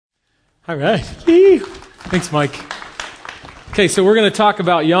All right. Thanks, Mike. Okay, so we're going to talk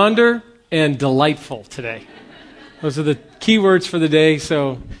about yonder and delightful today. Those are the key words for the day,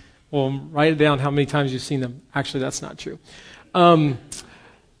 so we'll write it down how many times you've seen them. Actually, that's not true.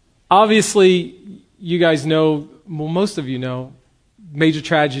 Obviously, you guys know, well, most of you know, major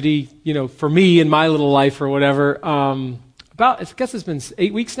tragedy, for me in my little life or whatever. I guess it's been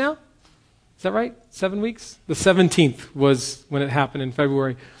 8 weeks now. Is that right? 7 weeks? The 17th was when it happened in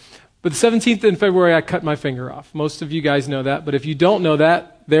February. But the 17th in February, I cut my finger off. Most of you guys know that. But if you don't know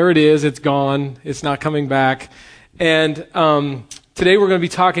that, there it is. It's gone. It's not coming back. And today we're going to be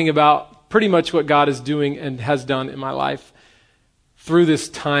talking about pretty much what God is doing and has done in my life through this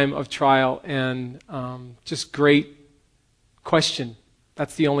time of trial and just great question.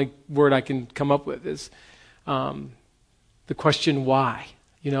 That's the only word I can come up with is the question why.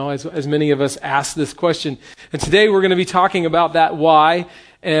 As many of us ask this question. And today we're going to be talking about that why,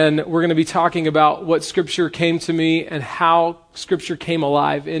 and we're going to be talking about what Scripture came to me and how Scripture came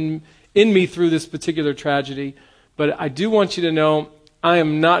alive in me through this particular tragedy. But I do want you to know I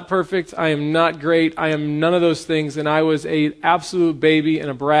am not perfect. I am not great. I am none of those things. And I was an absolute baby and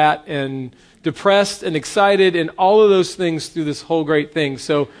a brat and depressed and excited and all of those things through this whole great thing.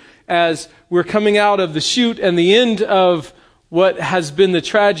 So as we're coming out of the chute and the end of what has been the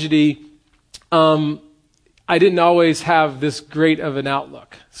tragedy, I didn't always have this great of an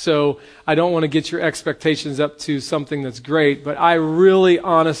outlook. So I don't want to get your expectations up to something that's great, but I really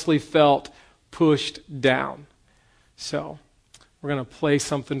honestly felt pushed down. So we're going to play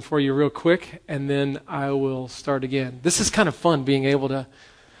something for you real quick, and then I will start again. This is kind of fun being able to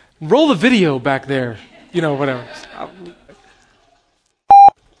roll the video back there, whatever.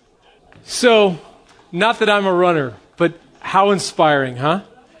 So, not that I'm a runner, but how inspiring, huh?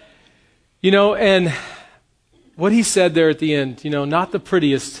 And what he said there at the end, not the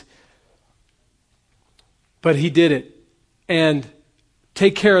prettiest, but he did it. And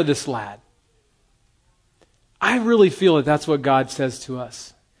take care of this lad. I really feel that that's what God says to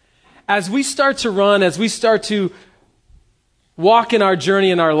us. As we start to run, as we start to walk in our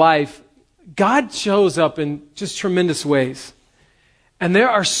journey in our life, God shows up in just tremendous ways. And there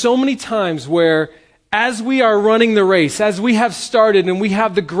are so many times where as we are running the race, as we have started and we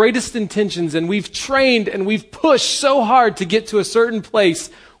have the greatest intentions and we've trained and we've pushed so hard to get to a certain place,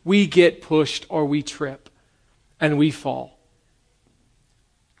 we get pushed or we trip and we fall.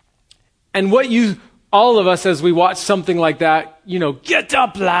 And all of us as we watch something like that, get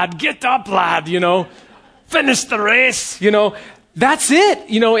up lad, finish the race, That's it,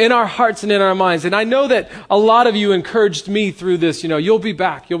 in our hearts and in our minds. And I know that a lot of you encouraged me through this, you'll be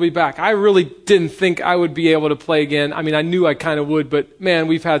back. I really didn't think I would be able to play again. I mean, I knew I kind of would, but man,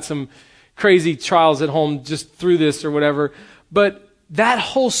 we've had some crazy trials at home just through this or whatever. But that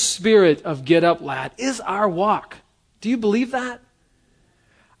whole spirit of get up, lad, is our walk. Do you believe that?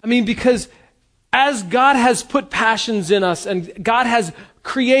 I mean, because as God has put passions in us and God has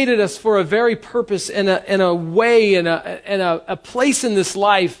created us for a very purpose and a way and a place in this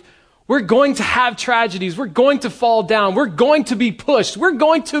life, we're going to have tragedies. We're going to fall down. We're going to be pushed. We're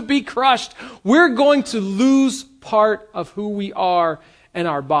going to be crushed. We're going to lose part of who we are and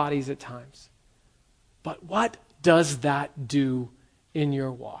our bodies at times. But what does that do in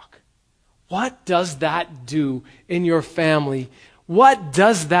your walk? What does that do in your family? What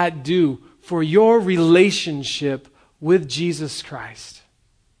does that do for your relationship with Jesus Christ?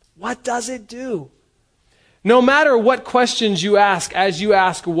 What does it do? No matter what questions you ask as you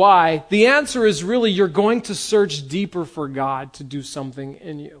ask why, the answer is really you're going to search deeper for God to do something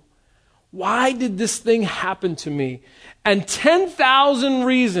in you. Why did this thing happen to me? And 10,000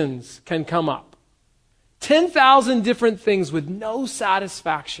 reasons can come up. 10,000 different things with no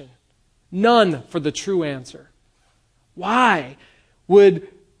satisfaction. None for the true answer. Why would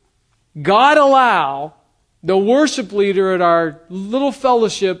God allow the worship leader at our little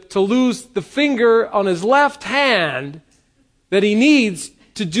fellowship to lose the finger on his left hand that he needs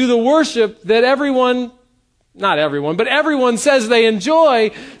to do the worship that not everyone, but everyone says they enjoy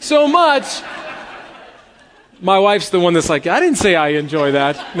so much? My wife's the one that's like, I didn't say I enjoy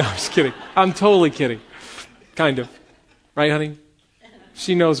that. No, I'm just kidding. I'm totally kidding. Kind of. Right, honey?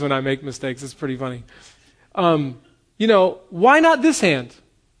 She knows when I make mistakes. It's pretty funny. Why not this hand?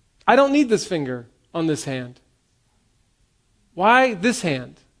 I don't need this finger on this hand. Why this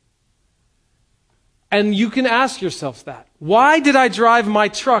hand? And you can ask yourself that. Why did I drive my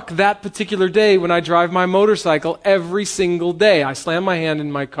truck that particular day when I drive my motorcycle every single day? I slam my hand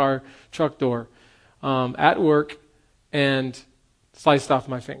in my truck door at work and sliced off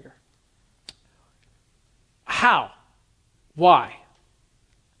my finger. How? Why?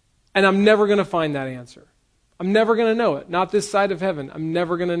 And I'm never going to find that answer. I'm never going to know it. Not this side of heaven. I'm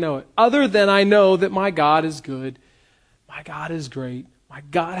never going to know it. Other than I know that my God is good. My God is great. My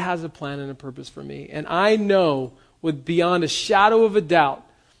God has a plan and a purpose for me. And I know with beyond a shadow of a doubt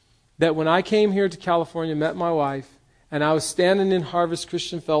that when I came here to California, met my wife, and I was standing in Harvest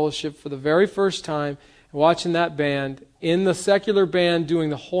Christian Fellowship for the very first time, watching that band, in the secular band doing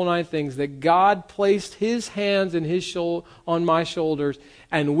the whole nine things, that God placed His hands and on my shoulders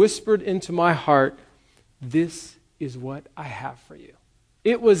and whispered into my heart, "This is what I have for you."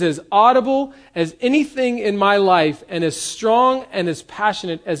 It was as audible as anything in my life and as strong and as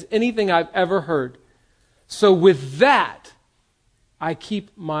passionate as anything I've ever heard. So with that, I keep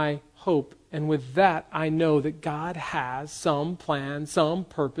my hope. And with that, I know that God has some plan, some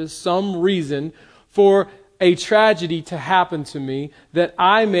purpose, some reason for a tragedy to happen to me that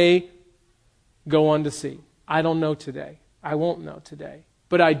I may go on to see. I don't know today. I won't know today.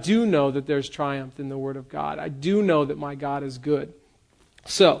 But I do know that there's triumph in the Word of God. I do know that my God is good.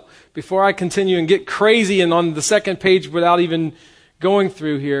 So, before I continue and get crazy and on the second page without even going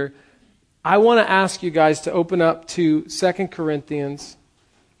through here, I want to ask you guys to open up to 2 Corinthians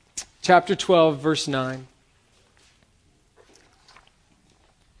chapter 12, verse 9.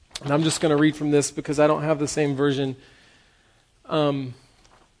 And I'm just going to read from this because I don't have the same version. And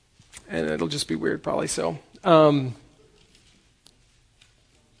it'll just be weird probably. So, 2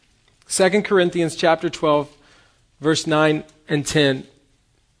 Corinthians chapter 12, verse 9 and 10.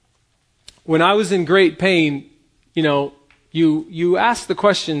 When I was in great pain, you ask the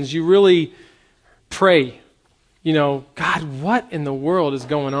questions, you really pray, God, what in the world is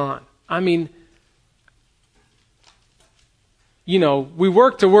going on? I mean, we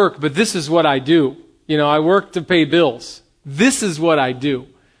work to work, but this is what I do. I work to pay bills. This is what I do.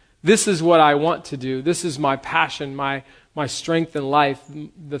 This is what I want to do. This is my passion, my strength in life.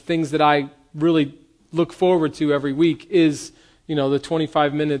 The things that I really look forward to every week is, the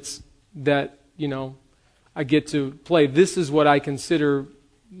 25 minutes that, I get to play. This is what I consider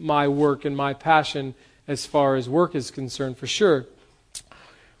my work and my passion as far as work is concerned, for sure.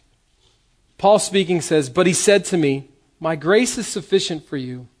 Paul speaking says, "But he said to me, my grace is sufficient for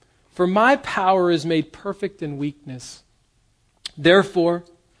you, for my power is made perfect in weakness. Therefore,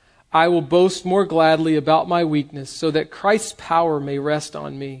 I will boast more gladly about my weakness, so that Christ's power may rest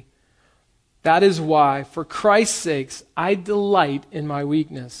on me. That is why, for Christ's sakes, I delight in my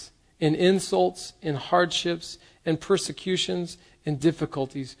weakness, in insults, in hardships, in persecutions, in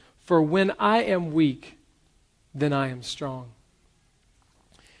difficulties. For when I am weak, then I am strong."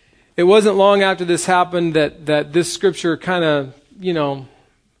 It wasn't long after this happened that this scripture kind of,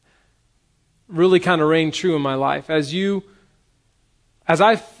 really kind of rang true in my life. As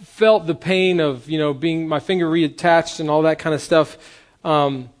I felt the pain of, being my finger reattached and all that kind of stuff,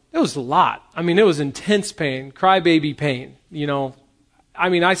 it was a lot. I mean, it was intense pain, crybaby pain,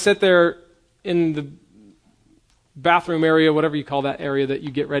 I sat there in the bathroom area, whatever you call that area that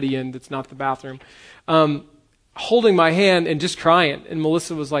you get ready in that's not the bathroom, holding my hand and just crying. And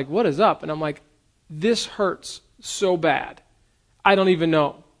Melissa was like, "What is up?" And I'm like, "This hurts so bad. I don't even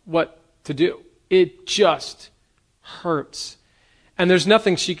know what to do. It just hurts." And there's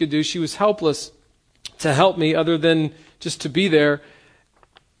nothing she could do. She was helpless to help me other than just to be there.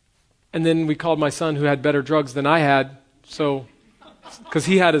 And then we called my son, who had better drugs than I had, because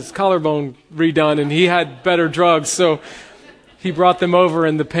he had his collarbone redone and he had better drugs. So he brought them over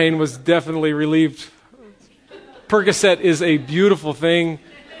and the pain was definitely relieved. Percocet is a beautiful thing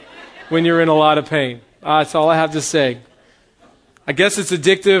when you're in a lot of pain. That's all I have to say. I guess it's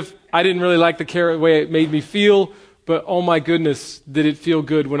addictive. I didn't really like the way it made me feel, but oh my goodness, did it feel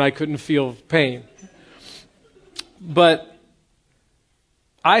good when I couldn't feel pain. But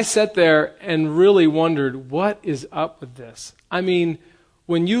I sat there and really wondered, what is up with this? I mean,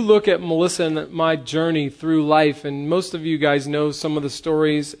 when you look at Melissa and my journey through life, and most of you guys know some of the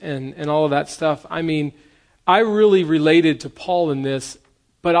stories and all of that stuff, I really related to Paul in this,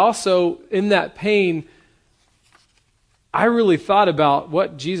 but also in that pain, I really thought about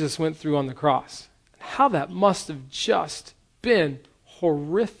what Jesus went through on the cross. How that must have just been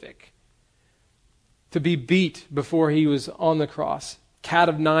horrific to be beat before he was on the cross. Cat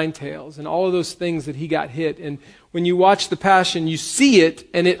of nine tails and all of those things that he got hit. And when you watch the Passion, you see it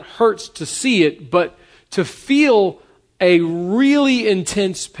and it hurts to see it, but to feel a really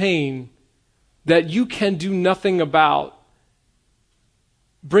intense pain that you can do nothing about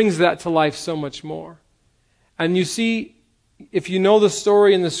brings that to life so much more. And you see, if you know the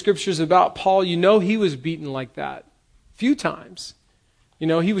story in the scriptures about Paul, you know he was beaten like that a few times.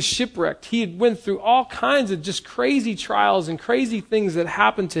 He was shipwrecked. He had went through all kinds of just crazy trials and crazy things that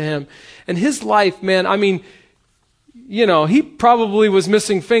happened to him. And his life, man, he probably was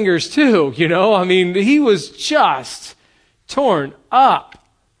missing fingers too, he was just torn up.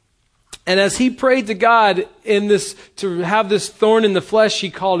 And as he prayed to God to have this thorn in the flesh, he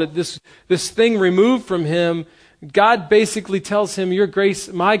called it, this thing removed from him, God basically tells him,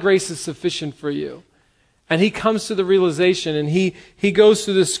 my grace is sufficient for you. And he comes to the realization, and he goes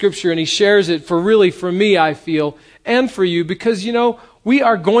through this scripture and he shares it for me, I feel, and for you, because, we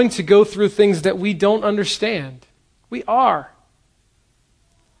are going to go through things that we don't understand. We are.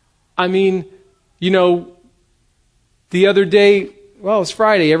 The other day, it's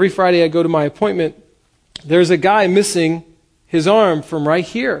Friday. Every Friday I go to my appointment. There's a guy missing his arm from right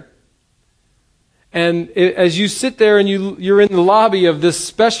here. And as you sit there and you're in the lobby of this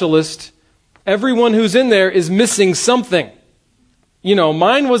specialist, everyone who's in there is missing something.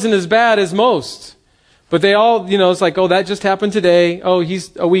 Mine wasn't as bad as most. But they all, it's like, oh, that just happened today. Oh,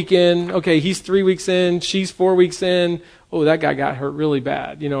 he's a week in. Okay, he's 3 weeks in. She's 4 weeks in. Oh, that guy got hurt really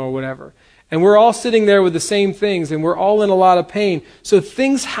bad, or whatever. And we're all sitting there with the same things, and we're all in a lot of pain. So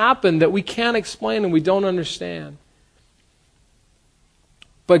things happen that we can't explain and we don't understand.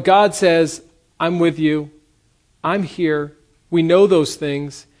 But God says, I'm with you. I'm here. We know those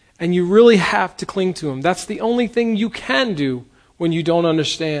things. And you really have to cling to Him. That's the only thing you can do when you don't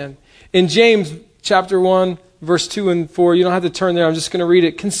understand. In James chapter 1, verse 2 and 4, you don't have to turn there. I'm just going to read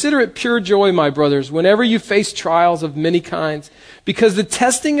it. Consider it pure joy, my brothers, whenever you face trials of many kinds, because the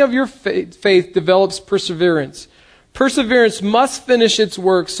testing of your faith develops perseverance. Perseverance must finish its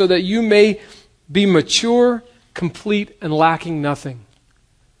work so that you may be mature, complete, and lacking nothing.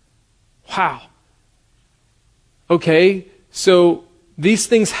 Wow. Okay, so these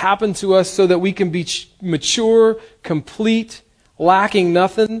things happen to us so that we can be mature, complete, lacking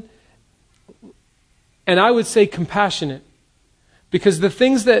nothing. And I would say compassionate. Because the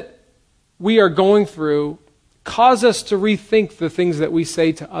things that we are going through cause us to rethink the things that we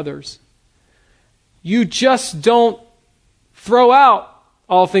say to others. You just don't throw out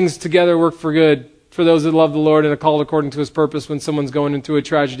all things together work for good for those that love the Lord and are called according to His purpose when someone's going into a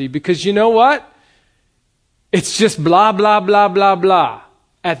tragedy. Because you know what? It's just blah, blah, blah, blah, blah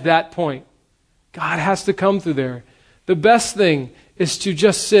at that point. God has to come through there. The best thing is to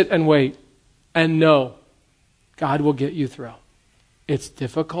just sit and wait and know God will get you through. It's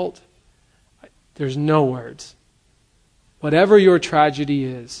difficult. There's no words. Whatever your tragedy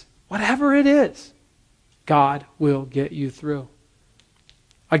is, whatever it is, God will get you through.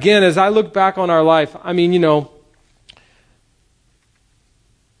 Again, as I look back on our life, I've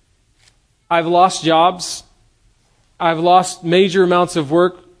lost jobs. I've lost major amounts of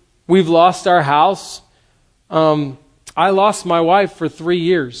work. We've lost our house. I lost my wife for 3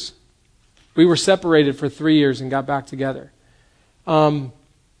 years. We were separated for 3 years and got back together. God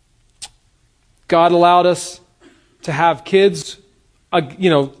allowed us to have kids.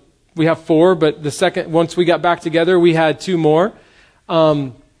 We have 4, but once we got back together, we had 2 more.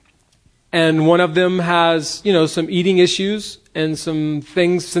 And one of them has, some eating issues and some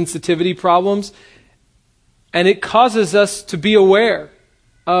sensitivity problems. And it causes us to be aware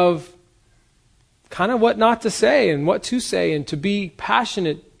of kind of what not to say and what to say and to be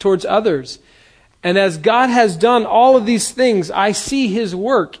passionate towards others. And as God has done all of these things, I see His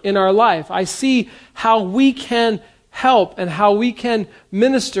work in our life. I see how we can help and how we can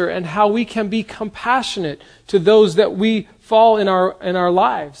minister and how we can be compassionate to those that we fall in our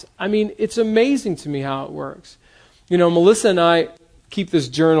lives. It's amazing to me how it works. Melissa and I keep this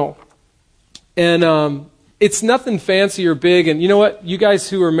journal. And it's nothing fancy or big. And you know what? You guys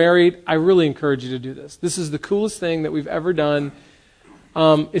who are married, I really encourage you to do this. This is the coolest thing that we've ever done.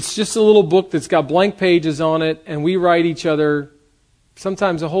 It's just a little book that's got blank pages on it, and we write each other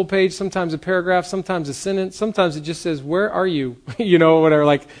sometimes a whole page, sometimes a paragraph, sometimes a sentence. Sometimes it just says, "Where are you?" Whatever.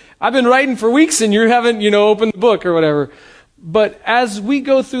 Like, I've been writing for weeks and you haven't, opened the book or whatever. But as we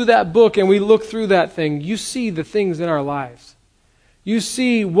go through that book and we look through that thing, you see the things in our lives. You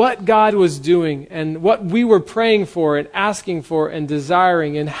see what God was doing and what we were praying for and asking for and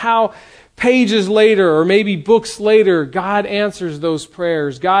desiring, and how pages later or maybe books later, God answers those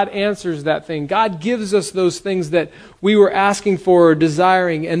prayers. God answers that thing. God gives us those things that we were asking for or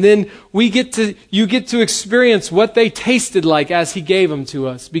desiring. And then you get to experience what they tasted like as He gave them to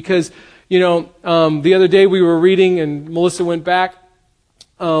us. Because, the other day we were reading and Melissa went back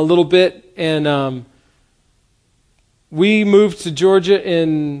a little bit, and we moved to Georgia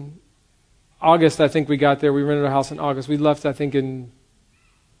in August. I think we got there. We rented our house in August. We left, I think, in,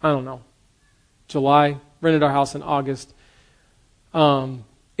 July. Rented our house in August.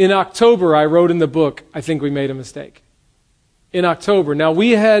 In October, I wrote in the book, I think we made a mistake. In October. Now,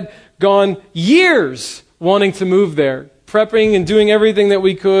 we had gone years wanting to move there, prepping and doing everything that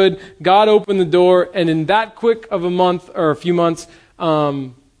we could. God opened the door, and in that quick of a month or a few months,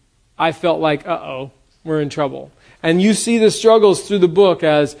 I felt like, we're in trouble. And you see the struggles through the book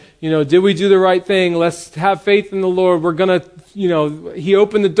as, did we do the right thing? Let's have faith in the Lord. We're going to, He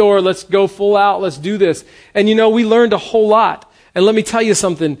opened the door. Let's go full out. Let's do this. And, we learned a whole lot. And let me tell you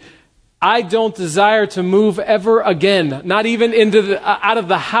something. I don't desire to move ever again. Not even out of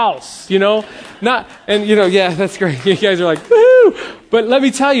the house, yeah, that's great. You guys are like, woo! But let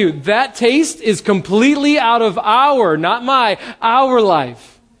me tell you, that taste is completely out of our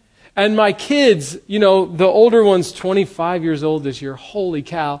life. And my kids, the older one's 25 years old this year. Holy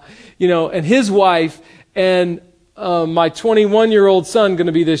cow. And his wife and my 21-year-old son going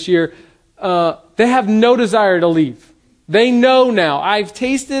to be this year, they have no desire to leave. They know now. I've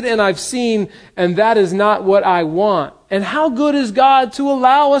tasted and I've seen, and that is not what I want. And how good is God to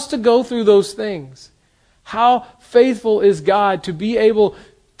allow us to go through those things? How faithful is God to be able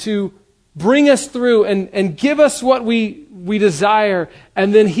to bring us through and give us what we desire,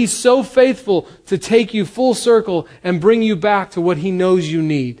 and then He's so faithful to take you full circle and bring you back to what He knows you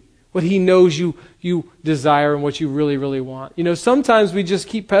need, what He knows you desire and what you really, really want. Sometimes we just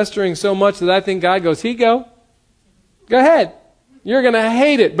keep pestering so much that I think God goes, here you go. Go ahead. You're going to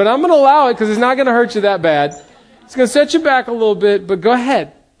hate it, but I'm going to allow it because it's not going to hurt you that bad. It's going to set you back a little bit, but go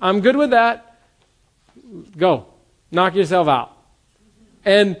ahead. I'm good with that. Go. Knock yourself out.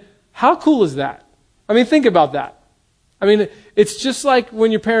 And how cool is that? Think about that. It's just like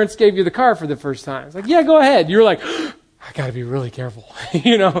when your parents gave you the car for the first time. It's like, yeah, go ahead. You're like, I got to be really careful.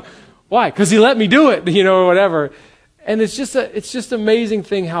 Why? Because He let me do it, or whatever. And it's just amazing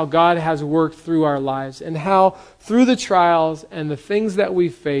thing how God has worked through our lives, and how through the trials and the things that we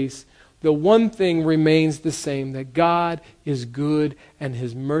face, the one thing remains the same, that God is good and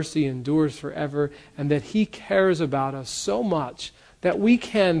His mercy endures forever, and that He cares about us so much that we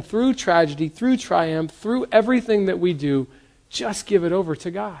can, through tragedy, through triumph, through everything that we do, just give it over to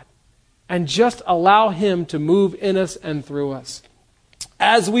God and just allow Him to move in us and through us.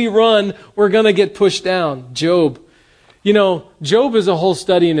 As we run, we're going to get pushed down. Job. Job is a whole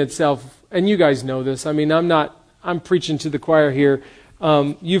study in itself, and you guys know this. I'm preaching to the choir here.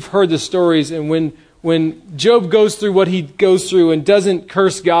 You've heard the stories, and when Job goes through what he goes through and doesn't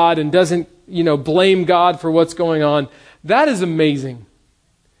curse God and doesn't, blame God for what's going on, that is amazing.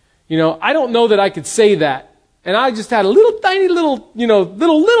 I don't know that I could say that. And I just had a little tiny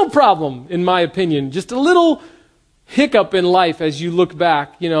little problem, in my opinion. Just a little hiccup in life as you look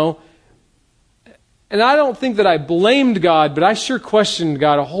back, And I don't think that I blamed God, but I sure questioned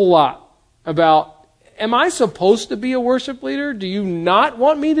God a whole lot about, am I supposed to be a worship leader? Do you not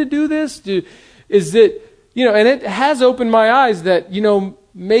want me to do this? And it has opened my eyes that,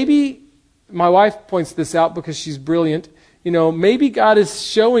 maybe, my wife points this out because she's brilliant, maybe God is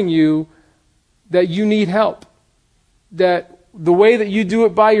showing you that you need help. That the way that you do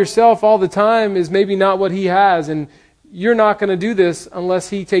it by yourself all the time is maybe not what He has, and you're not going to do this unless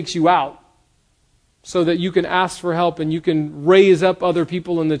He takes you out, so that you can ask for help and you can raise up other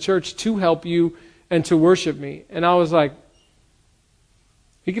people in the church to help you and to worship me. And I was like,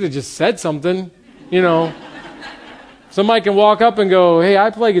 He could have just said something, Somebody can walk up and go, hey, I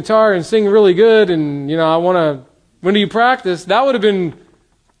play guitar and sing really good, and, when do you practice? That would have been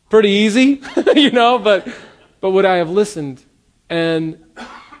pretty easy, but would I have listened? And,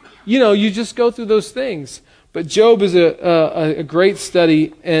 you just go through those things. But Job is a great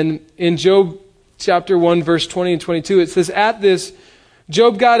study, and in Job chapter 1, verse 20 and 22, it says, at this,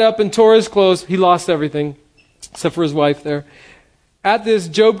 Job got up and tore his clothes. He lost everything, except for his wife there. At this,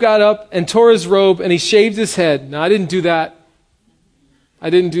 Job got up and tore his robe, and he shaved his head. Now, I didn't do that.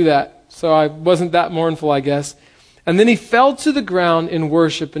 So I wasn't that mournful, I guess. And then he fell to the ground in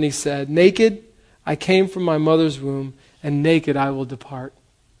worship, and he said, naked I came from my mother's womb, and naked I will depart.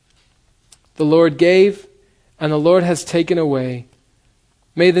 The Lord gave, and the Lord has taken away.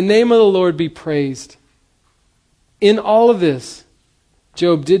 May the name of the Lord be praised. In all of this,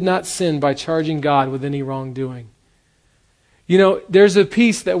 Job did not sin by charging God with any wrongdoing. There's a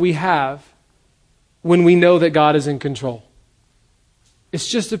peace that we have when we know that God is in control. It's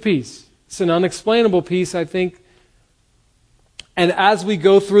just a peace. It's an unexplainable peace, I think. And as we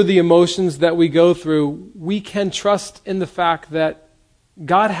go through the emotions that we go through, we can trust in the fact that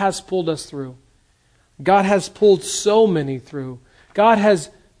God has pulled us through. God has pulled so many through. God has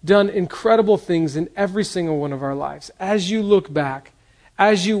done incredible things in every single one of our lives. As you look back,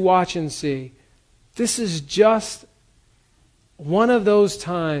 as you watch and see, this is just one of those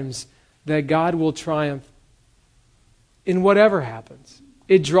times that God will triumph in whatever happens.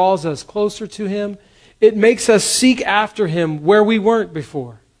 It draws us closer to Him. It makes us seek after Him where we weren't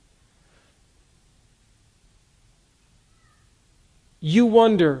before. You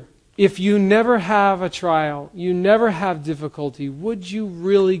wonder, if you never have a trial, you never have difficulty, would you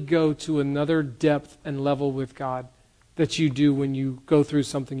really go to another depth and level with God that you do when you go through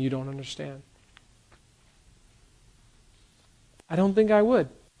something you don't understand? I don't think I would.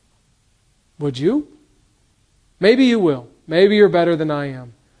 Would you? Maybe you will. Maybe you're better than I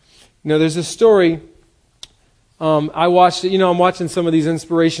am. There's a story. I watched it. I'm watching some of these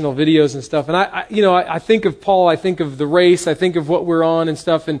inspirational videos and stuff, and I think of Paul. I think of the race. I think of what we're on and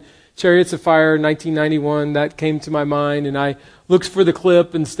stuff. And Chariots of Fire, 1991, that came to my mind, and I looked for the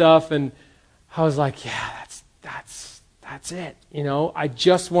clip and stuff, and I was like, yeah, that's it. I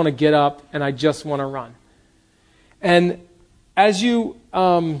just want to get up and I just want to run. And as you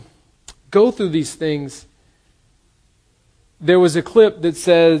go through these things, there was a clip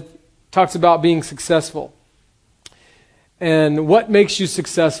that talks about being successful and what makes you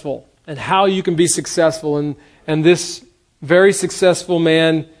successful and how you can be successful. And this very successful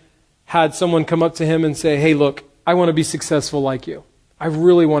man had someone come up to him and say, hey, look, I want to be successful like you. I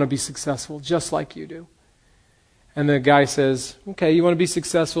really want to be successful just like you do. And the guy says, okay, you want to be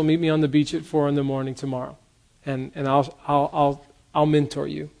successful? Meet me on the beach at 4 a.m. tomorrow, and I'll mentor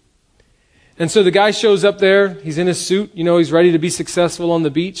you. And so the guy shows up there. He's in his suit. He's ready to be successful on the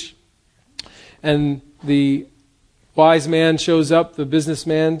beach. And the wise man shows up, the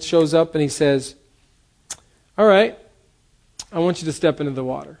businessman shows up, and he says, all right, I want you to step into the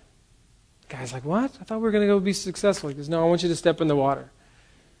water. The guy's like, what? I thought we were going to go be successful. He goes, no, I want you to step in the water.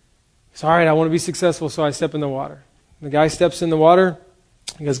 He says, all right, I want to be successful, so I step in the water. The guy steps in the water.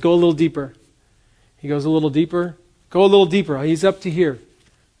 He goes, go a little deeper. He goes a little deeper. Go a little deeper. He's up to here.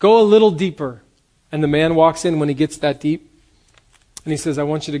 Go a little deeper. And the man walks in when he gets that deep. And he says, I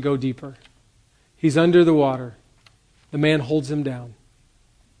want you to go deeper. He's under the water. The man holds him down.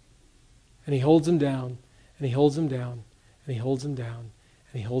 And he holds him down. And he holds him down. And he holds him down.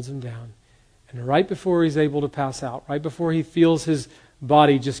 And he holds him down. And right before he's able to pass out, right before he feels his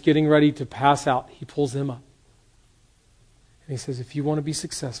body just getting ready to pass out, he pulls him up. And he says, if you want to be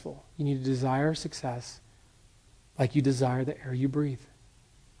successful, you need to desire success like you desire the air you breathe.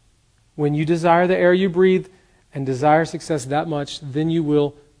 When you desire the air you breathe and desire success that much, then you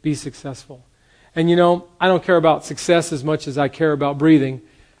will be successful. And I don't care about success as much as I care about breathing,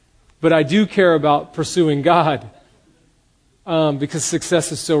 but I do care about pursuing God because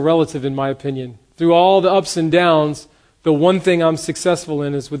success is so relative in my opinion. Through all the ups and downs, the one thing I'm successful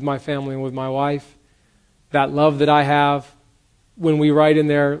in is with my family and with my wife. That love that I have, when we write in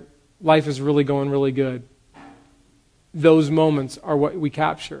there, life is really going really good. Those moments are what we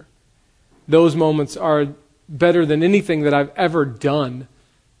capture. Those moments are better than anything that I've ever done.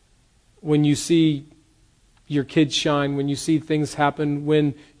 When you see your kids shine, when you see things happen,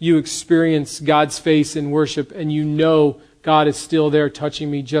 when you experience God's face in worship and you know God is still there touching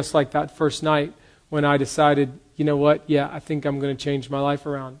me, just like that first night when I decided, you know what, yeah, I think I'm going to change my life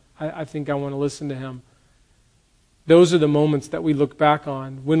around. I think I want to listen to Him. Those are the moments that we look back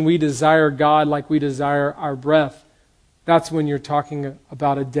on. When we desire God like we desire our breath, that's when you're talking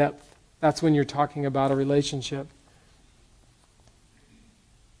about a depth. That's when you're talking about a relationship.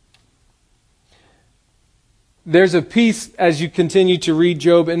 There's a piece as you continue to read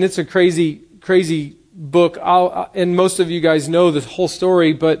Job, and it's a crazy, crazy book. And most of you guys know the whole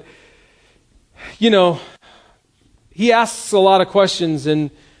story, but, he asks a lot of questions,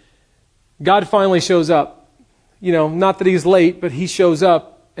 and God finally shows up. Not that He's late, but He shows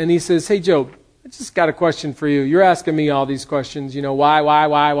up, and He says, hey, Job, I just got a question for you. You're asking me all these questions,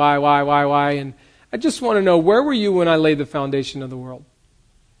 why, and I just want to know, where were you when I laid the foundation of the world?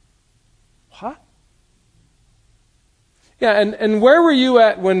 What? Yeah, and where were you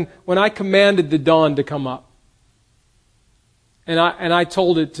at when I commanded the dawn to come up? And I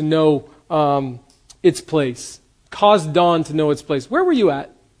told it to know its place. Caused dawn to know its place. Where were you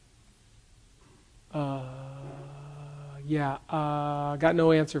at? Got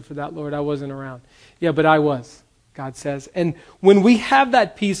no answer for that, Lord. I wasn't around. Yeah, but I was, God says. And when we have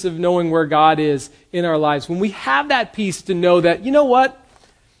that peace of knowing where God is in our lives, when we have that peace to know that, you know what?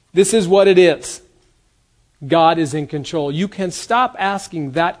 This is what it is. God is in control. You can stop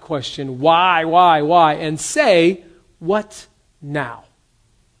asking that question, why, and say, what now?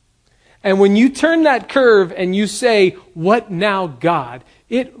 And when you turn that curve and you say, what now, God?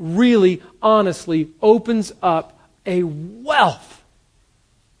 It really, honestly opens up a wealth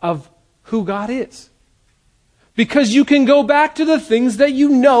of who God is. Because you can go back to the things that you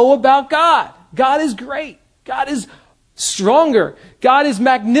know about God. God is great. God is stronger. God is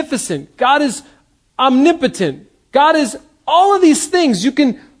magnificent. God is omnipotent. God is all of these things. You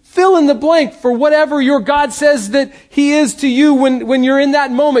can fill in the blank for whatever your God says that He is to you when you're in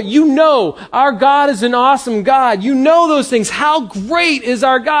that moment. You know our God is an awesome God. You know those things. How great is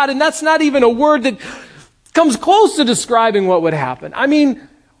our God? And that's not even a word that comes close to describing what would happen. I mean,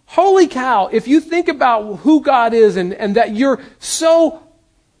 holy cow, if you think about who God is and that you're so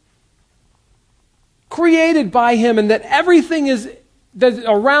created by Him and that everything that's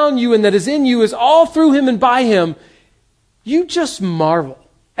around you and that is in you is all through Him and by Him, you just marvel.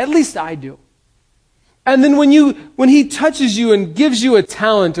 At least I do. And then when He touches you and gives you a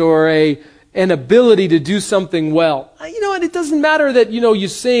talent or an ability to do something well, and it doesn't matter that, you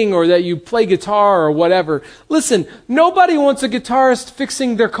sing or that you play guitar or whatever. Listen, nobody wants a guitarist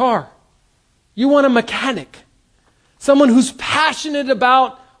fixing their car. You want a mechanic. Someone who's passionate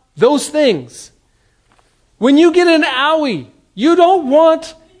about those things. When you get an owie, you don't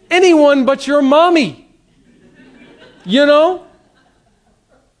want anyone but your mommy.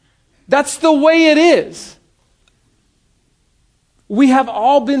 That's the way it is. We have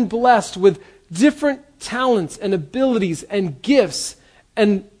all been blessed with different talents and abilities and gifts,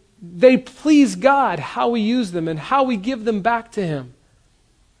 and they please God how we use them and how we give them back to Him.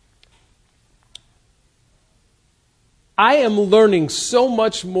 I am learning so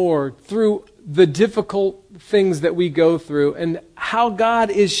much more through the difficult things that we go through and how God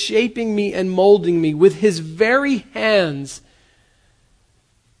is shaping me and molding me with His very hands.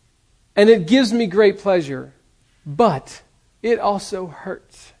 And it gives me great pleasure, but it also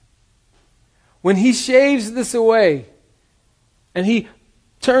hurts. When He shaves this away, and He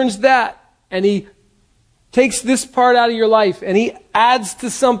turns that, and He takes this part out of your life, and He adds to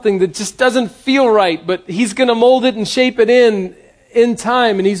something that just doesn't feel right, but He's going to mold it and shape it in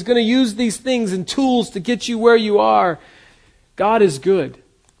time, and He's going to use these things and tools to get you where you are. God is good.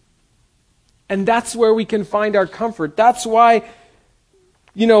 And that's where we can find our comfort. That's why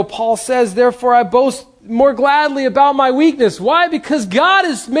Paul says, therefore I boast more gladly about my weakness. Why? Because God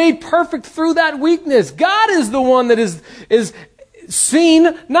is made perfect through that weakness. God is the one that is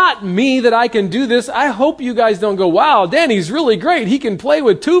seen, not me that I can do this. I hope you guys don't go, wow, Danny's really great. He can play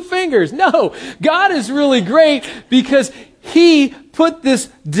with 2 fingers. No, God is really great because He put this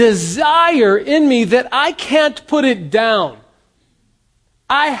desire in me that I can't put it down.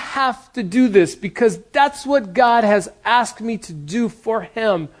 I have to do this because that's what God has asked me to do for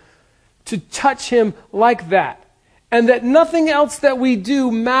Him, to touch Him like that. And that nothing else that we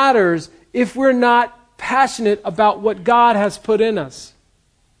do matters if we're not passionate about what God has put in us.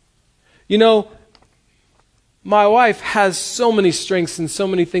 My wife has so many strengths and so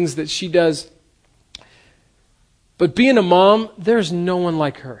many things that she does. But being a mom, there's no one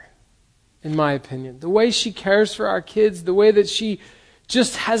like her, in my opinion. The way she cares for our kids, the way that she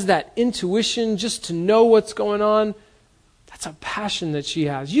just has that intuition just to know what's going on. That's a passion that she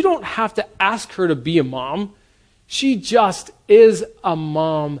has. You don't have to ask her to be a mom. She just is a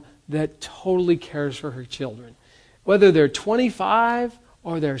mom that totally cares for her children. Whether they're 25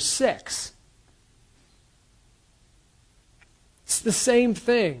 or they're 6. It's the same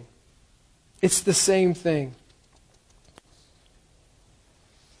thing. It's the same thing.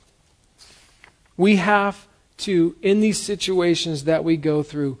 We have to, in these situations that we go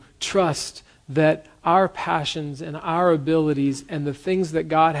through, trust that our passions and our abilities and the things that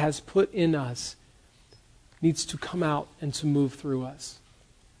God has put in us needs to come out and to move through us.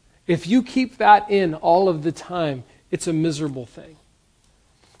 If you keep that in all of the time, it's a miserable thing.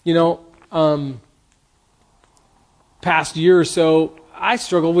 Past year or so, I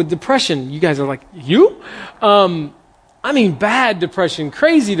struggled with depression. You guys are like, you? Bad depression,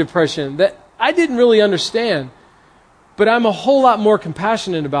 crazy depression that I didn't really understand, but I'm a whole lot more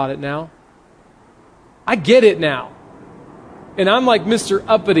compassionate about it now. I get it now. And I'm like Mr.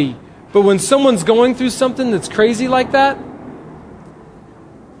 Uppity, but when someone's going through something that's crazy like that,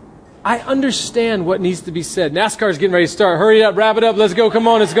 I understand what needs to be said. NASCAR's getting ready to start. Hurry up, wrap it up, let's go, come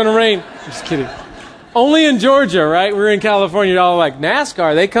on, it's going to rain. Just kidding. Only in Georgia, right? We're in California, y'all are like,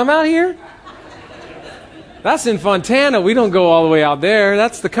 NASCAR, they come out here? That's in Fontana. We don't go all the way out there.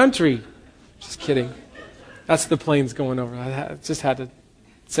 That's the country. Just kidding. That's the planes going over. I just had to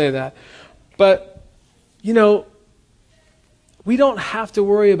say that. But, we don't have to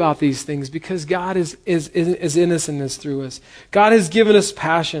worry about these things because God is in us and is through us. God has given us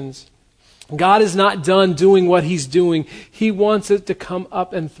passions. God is not done doing what he's doing. He wants it to come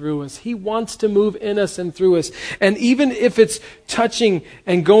up and through us. He wants to move in us and through us. And even if it's touching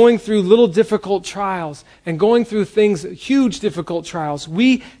and going through little difficult trials and going through things, huge difficult trials,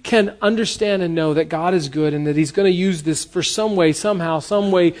 we can understand and know that God is good and that he's going to use this for some way, somehow,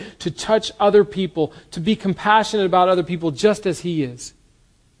 some way to touch other people, to be compassionate about other people just as he is.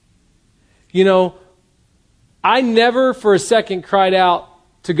 You know, I never for a second cried out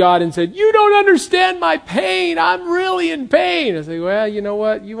to God and said, "You don't understand my pain. I'm really in pain." I say, "Well, you know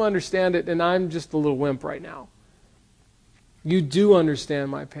what? You understand it, and I'm just a little wimp right now." You do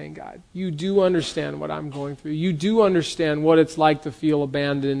understand my pain, God. You do understand what I'm going through. You do understand what it's like to feel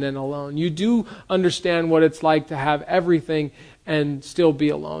abandoned and alone. You do understand what it's like to have everything and still be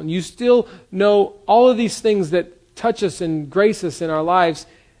alone. You still know all of these things that touch us and grace us in our lives,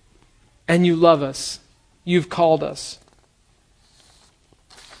 and you love us. You've called us.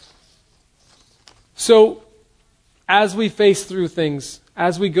 So, as we face through things,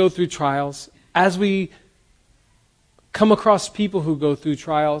 as we go through trials, as we come across people who go through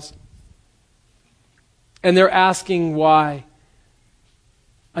trials, and they're asking why,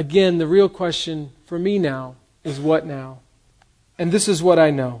 again, the real question for me now is what now? And this is what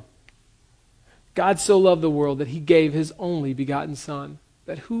I know. God so loved the world that he gave his only begotten Son,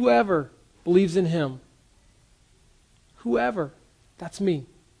 that whoever believes in him, whoever, that's me,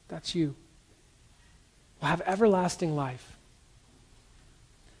 that's you, will have everlasting life.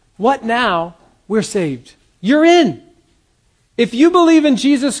 What now? We're saved. You're in. If you believe in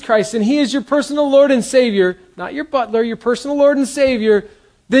Jesus Christ and he is your personal Lord and Savior, not your butler, your personal Lord and Savior,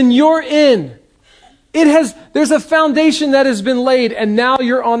 then you're in. There's a foundation that has been laid, and now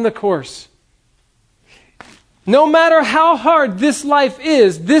you're on the course. No matter how hard this life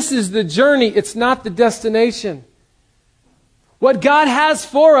is, this is the journey. It's not the destination. What God has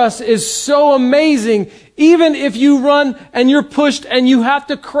for us is so amazing. Even if you run and you're pushed and you have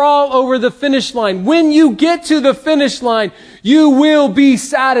to crawl over the finish line, when you get to the finish line, you will be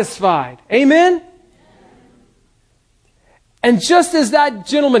satisfied. Amen? And just as that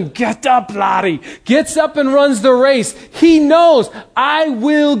gentleman, get up, laddie, gets up and runs the race, he knows, I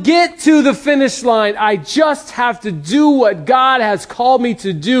will get to the finish line. I just have to do what God has called me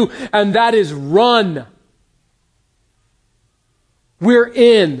to do, and that is run. We're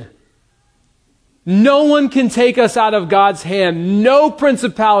in. No one can take us out of God's hand. No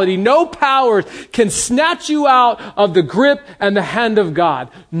principality, no powers can snatch you out of the grip and the hand of God.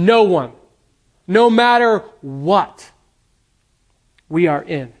 No one. No matter what. We are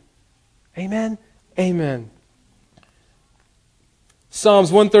in. Amen? Amen.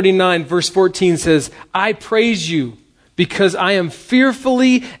 Psalms 139 verse 14 says, I praise you because I am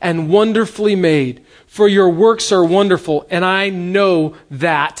fearfully and wonderfully made. For your works are wonderful, and I know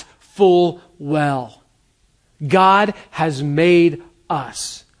that full well. God has made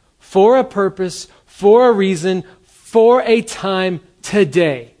us for a purpose, for a reason, for a time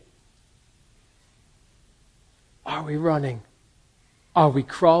today. Are we running? Are we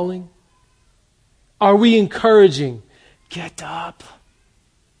crawling? Are we encouraging? Get up.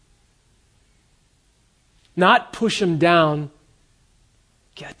 Not push them down.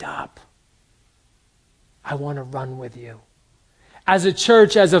 Get up. I want to run with you. As a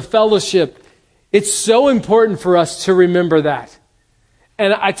church, as a fellowship, it's so important for us to remember that.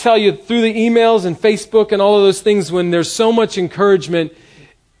 And I tell you, through the emails and Facebook and all of those things, when there's so much encouragement,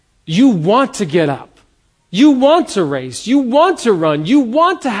 you want to get up. You want to race. You want to run. You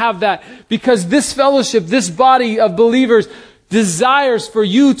want to have that because this fellowship, this body of believers desires for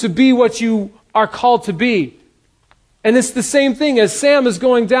you to be what you are called to be. And it's the same thing as Sam is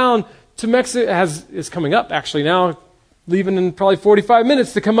going down to Mexico, is coming up actually now, leaving in probably 45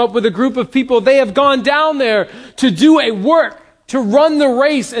 minutes to come up with a group of people. They have gone down there to do a work, to run the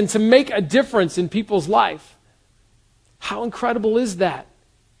race and to make a difference in people's life. How incredible is that?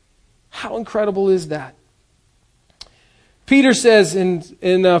 How incredible is that? Peter says in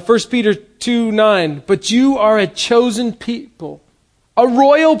 1 Peter 2:9, but you are a chosen people, a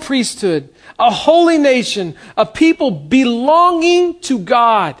royal priesthood, a holy nation, a people belonging to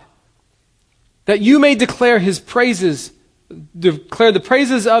God, that you may declare his praises, declare the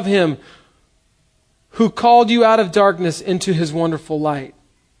praises of him who called you out of darkness into his wonderful light.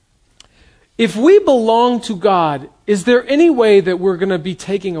 If we belong to God, is there any way that we're going to be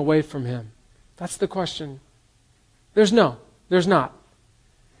taking away from him? That's the question. There's not.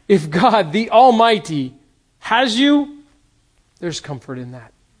 If God, the Almighty, has you, there's comfort in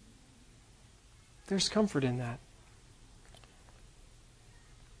that. There's comfort in that.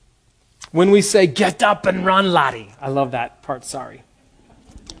 When we say, get up and run, laddie. I love that part, sorry.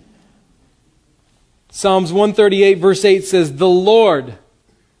 Psalms 138 verse 8 says, "The Lord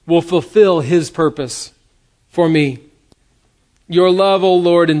will fulfill His purpose for me. Your love, O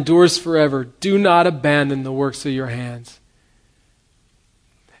Lord, endures forever. Do not abandon the works of your hands."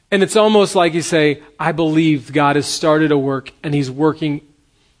 And it's almost like you say, I believe God has started a work and He's working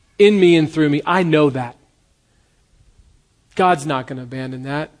in me and through me. I know that. God's not going to abandon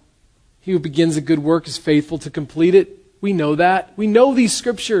that. He who begins a good work is faithful to complete it. We know that. We know these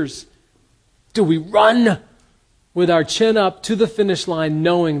scriptures. Do we run with our chin up to the finish line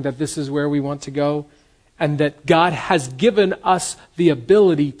knowing that this is where we want to go and that God has given us the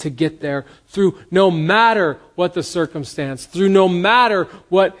ability to get there through no matter what the circumstance, through no matter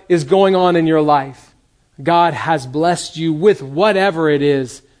what is going on in your life? God has blessed you with whatever it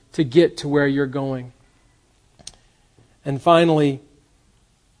is to get to where you're going. And finally,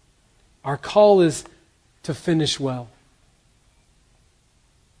 our call is to finish well.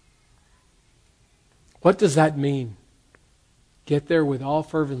 What does that mean? Get there with all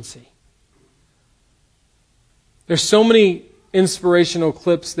fervency. There's so many inspirational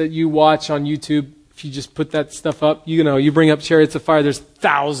clips that you watch on YouTube. If you just put that stuff up, you bring up Chariots of Fire, there's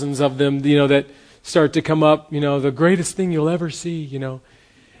thousands of them, that start to come up, the greatest thing you'll ever see,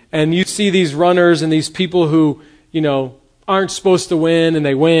 And you see these runners and these people who, aren't supposed to win and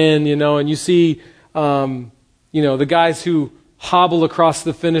they win, and you see, the guys who hobble across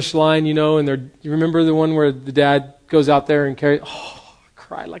the finish line, and you remember the one where the dad goes out there and carries, I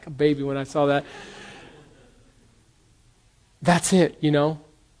cried like a baby when I saw that. That's it,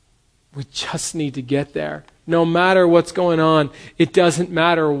 We just need to get there. No matter what's going on, it doesn't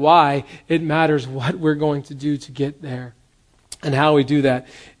matter why. It matters what we're going to do to get there and how we do that.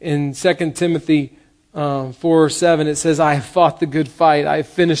 In 2 Timothy 4:7, it says, "I have fought the good fight. I have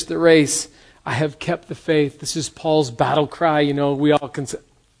finished the race. I have kept the faith." This is Paul's battle cry. We all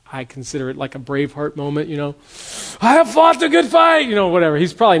I consider it like a Braveheart moment. I have fought the good fight. Whatever.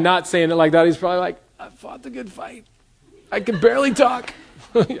 He's probably not saying it like that. He's probably like, I fought the good fight. I can barely talk.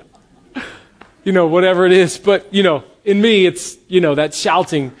 Whatever it is. But, in me, it's, that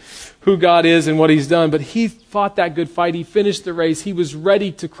shouting who God is and what He's done. But he fought that good fight. He finished the race. He was ready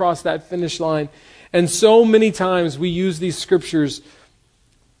to cross that finish line. And so many times we use these scriptures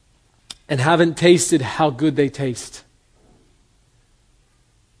and haven't tasted how good they taste.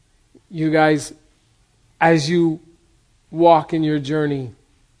 You guys, as you walk in your journey,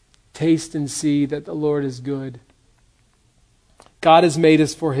 taste and see that the Lord is good. God has made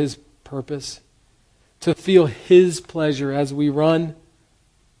us for His purpose, to feel His pleasure as we run,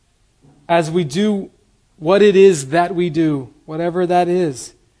 as we do what it is that we do, whatever that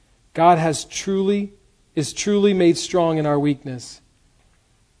is. God is truly made strong in our weakness.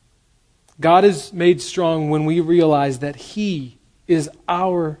 God is made strong when we realize that He is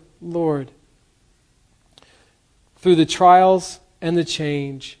our Lord. Through the trials and the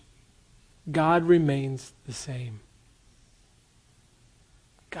change, God remains the same.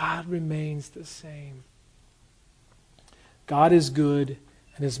 God remains the same. God is good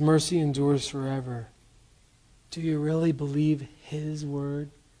and His mercy endures forever. Do you really believe His word,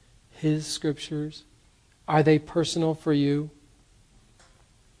 His scriptures? Are they personal for you?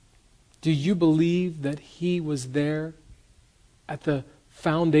 Do you believe that He was there at the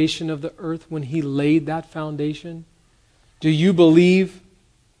foundation of the earth when He laid that foundation? Do you believe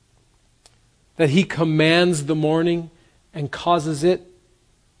that He commands the morning and causes the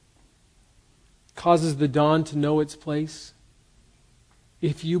dawn to know its place?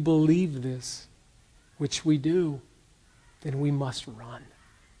 If you believe this, which we do, then we must run.